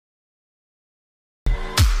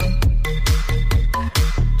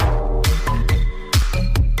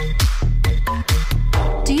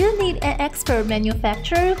expert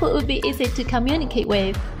manufacturer who would be easy to communicate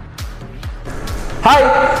with. Hi,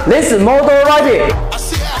 this is Modo Rapid.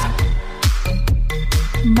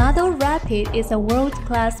 Modo Rapid is a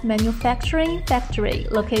world-class manufacturing factory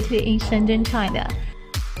located in Shenzhen, China.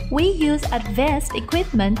 We use advanced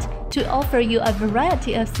equipment to offer you a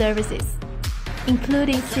variety of services,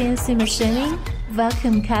 including CNC machining,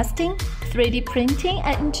 vacuum casting, 3D printing,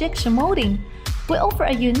 and injection molding. We offer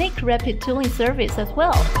a unique rapid tooling service as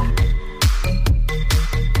well.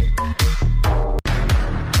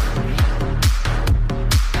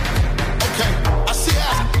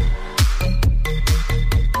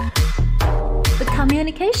 The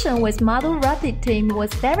communication with Modo Rapid team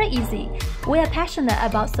was very easy. We are passionate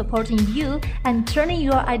about supporting you and turning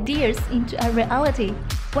your ideas into a reality.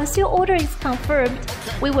 Once your order is confirmed,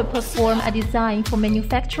 we will perform a design for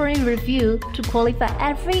manufacturing review to qualify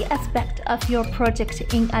every aspect of your project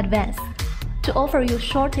in advance, to offer you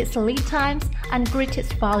shortest lead times and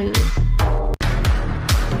greatest value.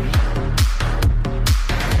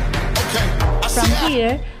 From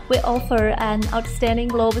here, we offer an outstanding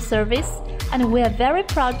global service, and we are very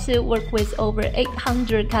proud to work with over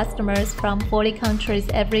 800 customers from 40 countries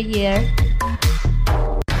every year.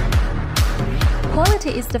 Quality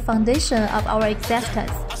is the foundation of our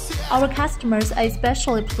existence. Our customers are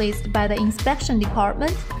especially pleased by the inspection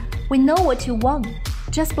department. We know what you want.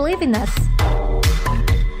 Just believe in us.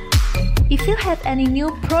 If you have any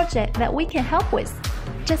new project that we can help with,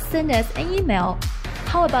 just send us an email.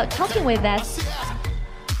 How about talking with us?